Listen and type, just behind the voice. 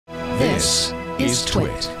This is TWiT.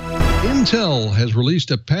 Intel has released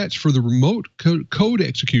a patch for the remote code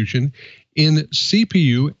execution in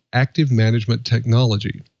CPU active management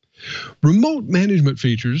technology. Remote management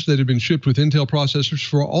features that have been shipped with Intel processors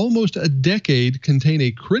for almost a decade contain a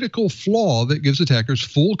critical flaw that gives attackers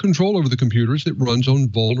full control over the computers that runs on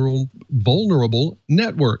vulnerable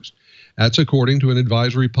networks. That's according to an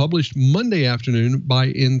advisory published Monday afternoon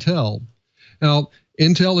by Intel. Now,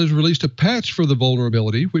 Intel has released a patch for the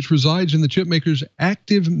vulnerability, which resides in the chipmaker's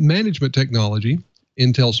active management technology,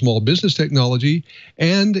 Intel Small Business Technology,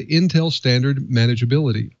 and Intel Standard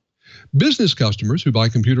Manageability. Business customers who buy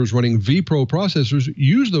computers running vPro processors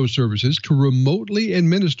use those services to remotely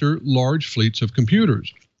administer large fleets of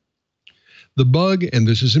computers. The bug, and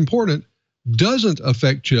this is important, doesn't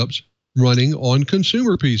affect chips running on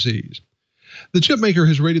consumer PCs. The chipmaker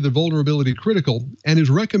has rated the vulnerability critical and is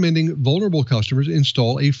recommending vulnerable customers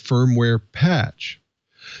install a firmware patch.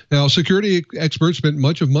 Now, security experts spent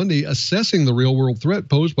much of Monday assessing the real-world threat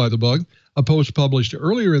posed by the bug. A post published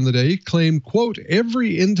earlier in the day claimed, quote,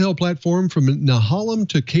 every Intel platform from Nehalem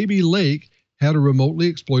to Kaby Lake had a remotely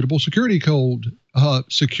exploitable security hole,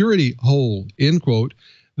 end quote,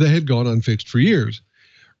 that had gone unfixed for years.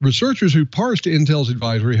 Researchers who parsed Intel's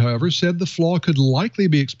advisory, however, said the flaw could likely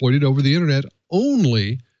be exploited over the internet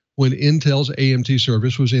only when Intel's AMT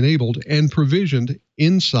service was enabled and provisioned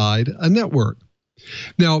inside a network.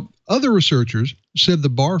 Now, other researchers said the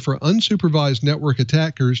bar for unsupervised network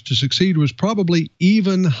attackers to succeed was probably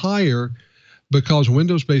even higher because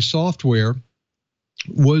Windows-based software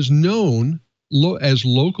was known as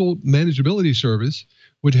local manageability service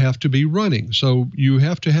would have to be running. So you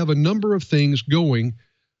have to have a number of things going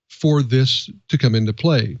for this to come into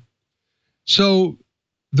play. So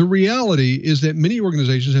the reality is that many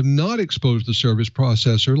organizations have not exposed the service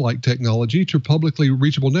processor like technology to publicly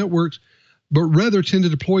reachable networks, but rather tend to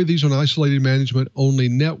deploy these on isolated management-only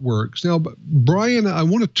networks. Now, Brian, I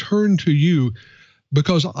want to turn to you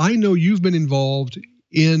because I know you've been involved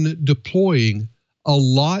in deploying a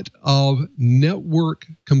lot of network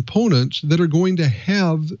components that are going to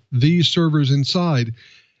have these servers inside.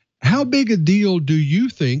 How big a deal do you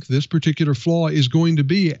think this particular flaw is going to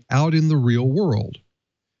be out in the real world?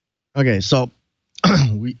 Okay, so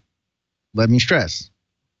let me stress,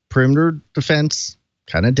 perimeter defense,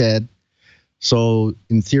 kind of dead. So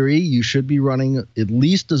in theory, you should be running at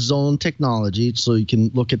least a zone technology so you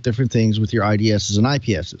can look at different things with your IDSs and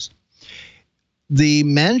IPSs. The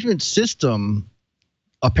management system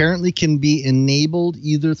apparently can be enabled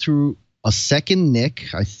either through a second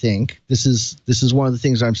NIC, I think. This is one of the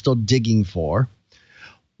things I'm still digging for.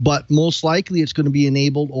 But most likely it's going to be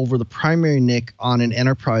enabled over the primary NIC on an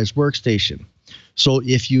enterprise workstation. So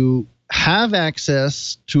if you have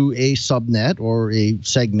access to a subnet or a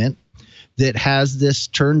segment that has this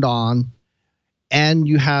turned on and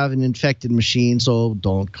you have an infected machine, so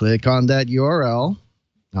don't click on that URL.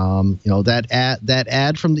 You know, that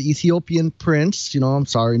ad from the Ethiopian prince, you know, I'm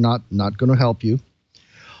sorry, not going to help you.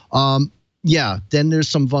 Yeah, then there's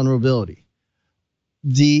some vulnerability.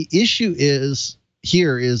 The issue is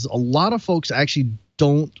a lot of folks actually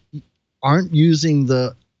aren't using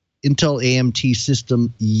the Intel AMT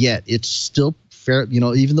system yet. It's still fair, you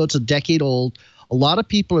know, even though it's a decade old, a lot of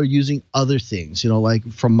people are using other things, you know,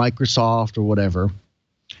 like from Microsoft or whatever.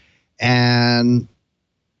 And,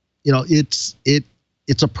 you know, it's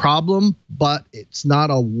a problem, but it's not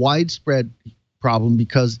a widespread problem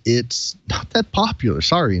because it's not that popular.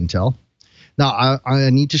 Sorry, Intel. Now, I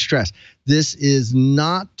need to stress, this is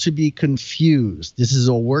not to be confused. This is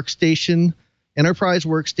a workstation, enterprise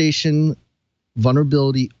workstation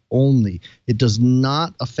vulnerability only. It does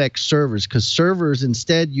not affect servers because servers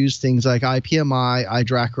instead use things like IPMI,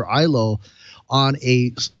 iDRAC, or ILO on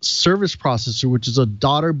a service processor, which is a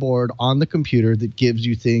daughter board on the computer that gives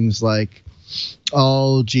you things like,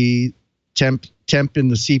 oh, gee, temp in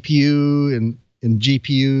the CPU and in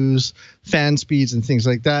GPUs, fan speeds, and things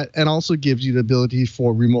like that, and also gives you the ability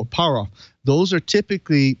for remote power off. Those are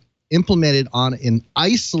typically implemented on an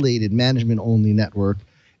isolated management-only network,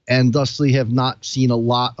 and thusly have not seen a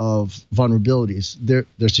lot of vulnerabilities.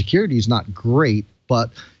 Their security is not great, but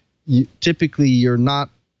typically you're not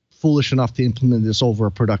foolish enough to implement this over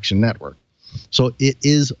a production network. So it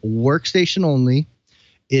is workstation only.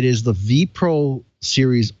 It is the vPro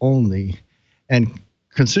series only, and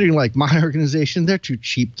considering like my organization, they're too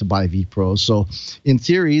cheap to buy vPros. So in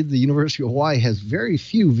theory, the University of Hawaii has very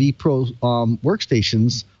few vPro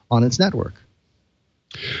workstations on its network.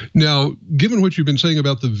 Now, given what you've been saying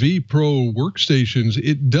about the vPro workstations,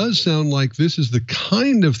 it does sound like this is the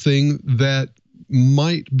kind of thing that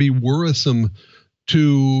might be worrisome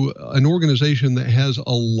to an organization that has a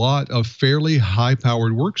lot of fairly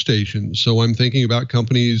high-powered workstations. So I'm thinking about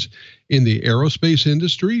companies in the aerospace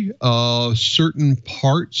industry, certain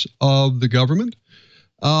parts of the government,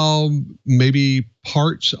 maybe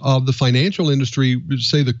parts of the financial industry,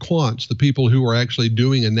 say the quants, the people who are actually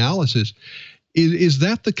doing analysis. Is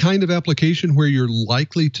that the kind of application where you're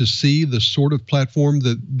likely to see the sort of platform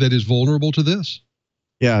that is vulnerable to this?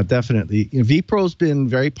 Yeah, definitely. vPro's been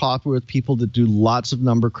very popular with people that do lots of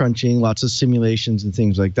number crunching, lots of simulations and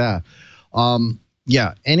things like that.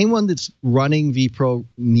 Yeah, anyone that's running vPro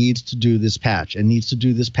needs to do this patch and needs to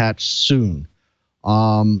do this patch soon.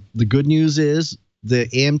 The good news is the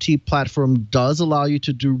AMT platform does allow you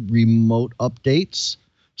to do remote updates.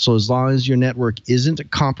 So as long as your network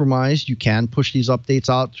isn't compromised, you can push these updates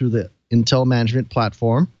out through the Intel management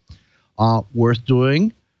platform. Worth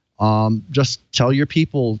doing. Just tell your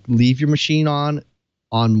people, leave your machine on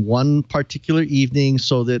one particular evening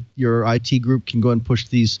so that your IT group can go and push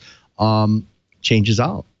these changes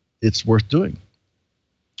out. It's worth doing.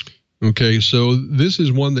 Okay, so this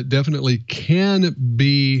is one that definitely can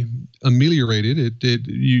be ameliorated.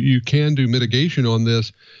 You can do mitigation on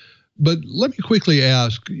this. But let me quickly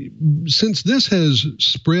ask, since this has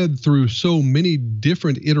spread through so many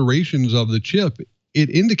different iterations of the chip, it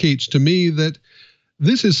indicates to me that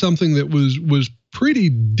this is something that was pretty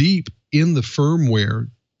deep in the firmware.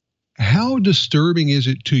 How disturbing is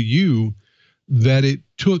it to you that it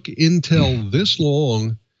took Intel this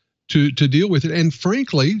long to deal with it? And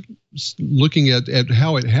frankly, looking at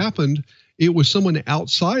how it happened, it was someone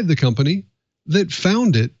outside the company that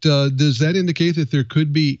found it. Does that indicate that there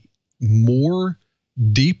could be more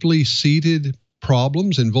deeply seated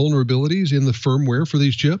problems and vulnerabilities in the firmware for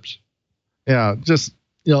these chips? Yeah, just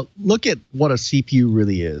look at what a CPU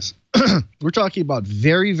really is. We're talking about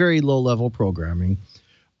very, very low-level programming,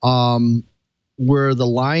 where the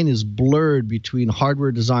line is blurred between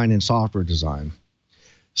hardware design and software design.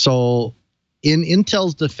 So in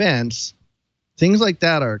Intel's defense, things like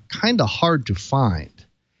that are kind of hard to find.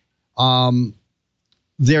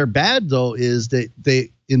 Their bad, though, is that they,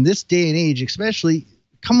 in this day and age, especially,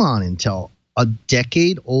 come on, Intel, a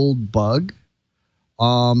decade-old bug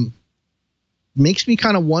makes me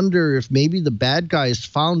kind of wonder if maybe the bad guys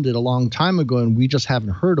found it a long time ago and we just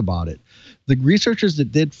haven't heard about it. The researchers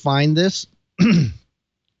that did find this,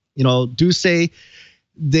 do say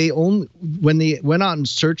they only, when they went out and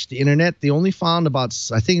searched the internet, they only found about,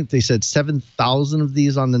 I think they said 7,000 of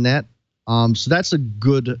these on the net. So that's a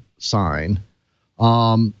good sign.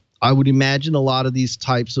 I would imagine a lot of these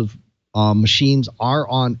types of machines are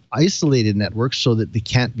on isolated networks so that they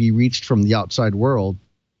can't be reached from the outside world.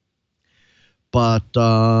 But,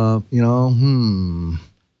 yeah,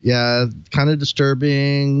 kind of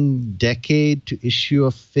disturbing. Decade to issue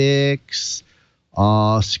a fix.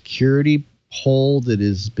 Security hole that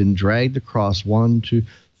has been dragged across 1, 2,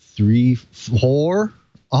 3, 4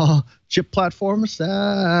 chip platforms.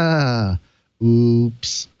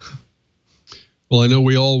 Oops. Well, I know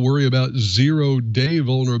we all worry about zero-day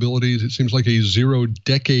vulnerabilities. It seems like a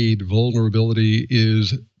zero-decade vulnerability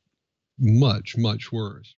is much, much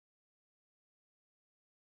worse.